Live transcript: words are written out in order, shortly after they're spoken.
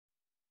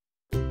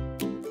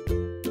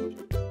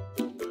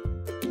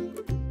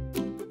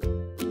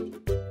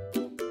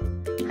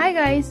Hi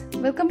guys,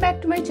 welcome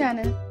back to my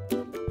channel.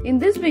 In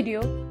this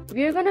video,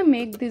 we are gonna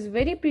make these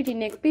very pretty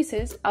neck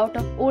pieces out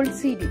of old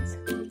CDs.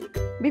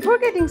 Before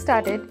getting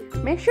started,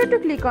 make sure to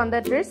click on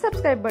that red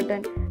subscribe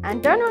button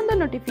and turn on the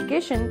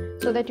notification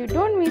so that you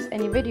don't miss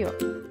any video.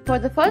 For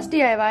the first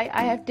DIY,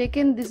 I have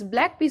taken this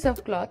black piece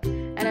of cloth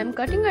and I am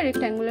cutting a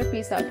rectangular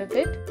piece out of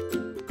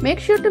it. Make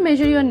sure to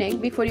measure your neck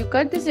before you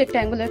cut this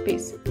rectangular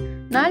piece.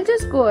 Now I'll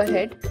just go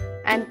ahead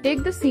and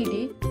take the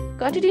CD,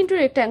 cut it into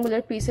rectangular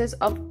pieces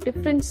of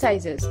different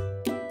sizes.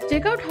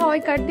 Check out how I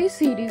cut these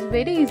CDs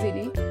very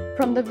easily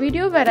from the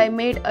video where I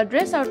made a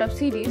dress out of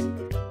CDs.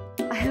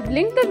 I have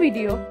linked the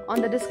video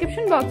on the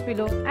description box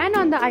below and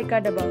on the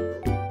iCard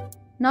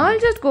above. Now I'll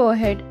just go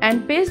ahead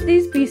and paste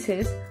these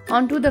pieces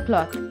onto the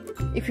cloth.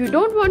 If you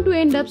don't want to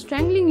end up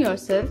strangling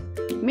yourself,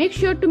 make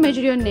sure to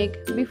measure your neck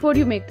before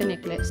you make the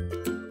necklace.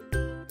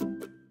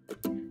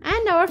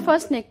 And our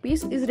first neck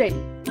piece is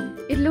ready.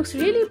 It looks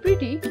really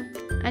pretty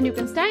and you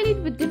can style it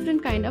with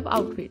different kind of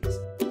outfits.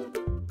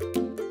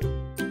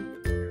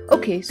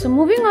 Okay, so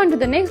moving on to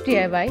the next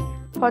DIY.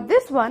 For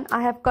this one,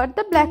 I have cut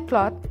the black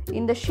cloth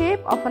in the shape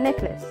of a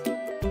necklace.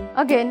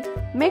 Again,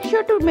 make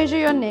sure to measure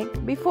your neck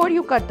before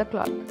you cut the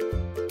cloth.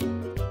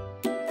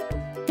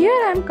 Here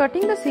I am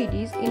cutting the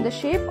CDs in the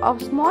shape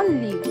of small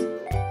leaves.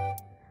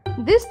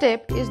 This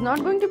step is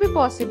not going to be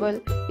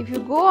possible if you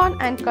go on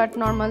and cut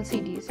normal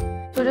CDs.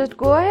 So just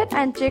go ahead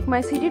and check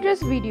my CD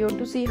dress video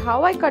to see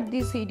how I cut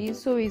these CDs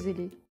so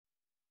easily.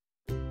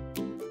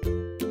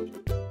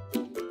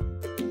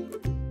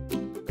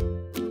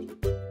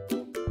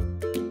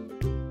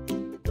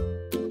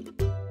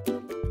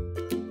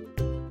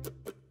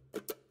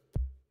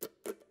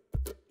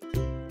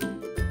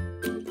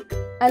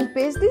 I'll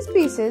paste these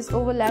pieces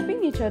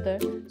overlapping each other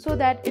so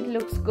that it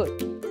looks good.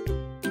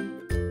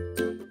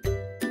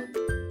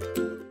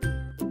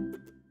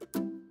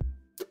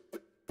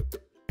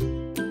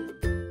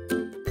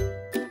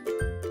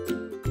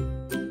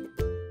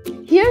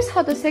 Here's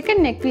how the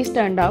second neck piece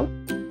turned out.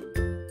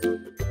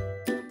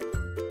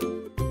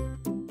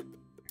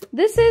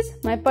 This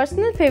is my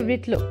personal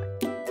favorite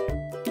look.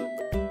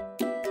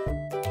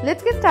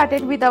 Let's get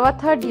started with our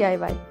third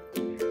DIY.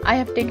 I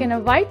have taken a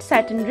white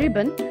satin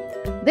ribbon.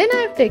 Then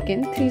I have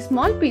taken 3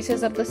 small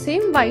pieces of the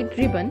same white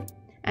ribbon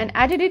and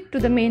added it to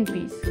the main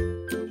piece.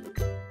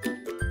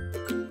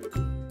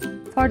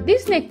 For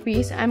this neck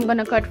piece, I am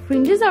gonna cut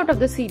fringes out of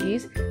the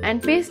CDs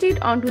and paste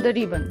it onto the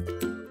ribbon.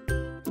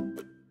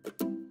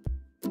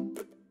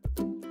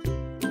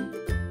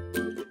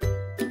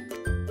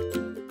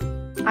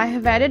 I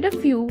have added a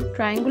few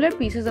triangular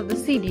pieces of the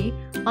CD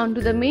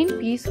onto the main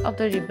piece of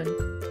the ribbon.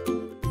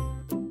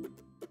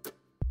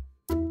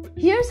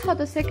 Here's how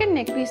the second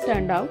neck piece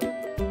turned out.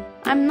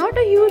 I'm not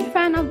a huge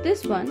fan of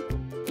this one,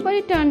 but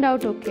it turned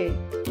out okay.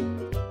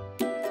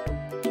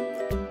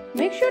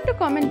 Make sure to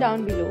comment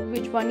down below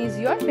which one is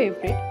your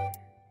favorite,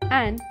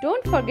 and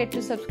don't forget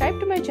to subscribe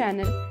to my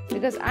channel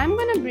because I'm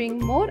gonna bring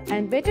more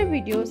and better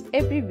videos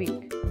every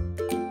week.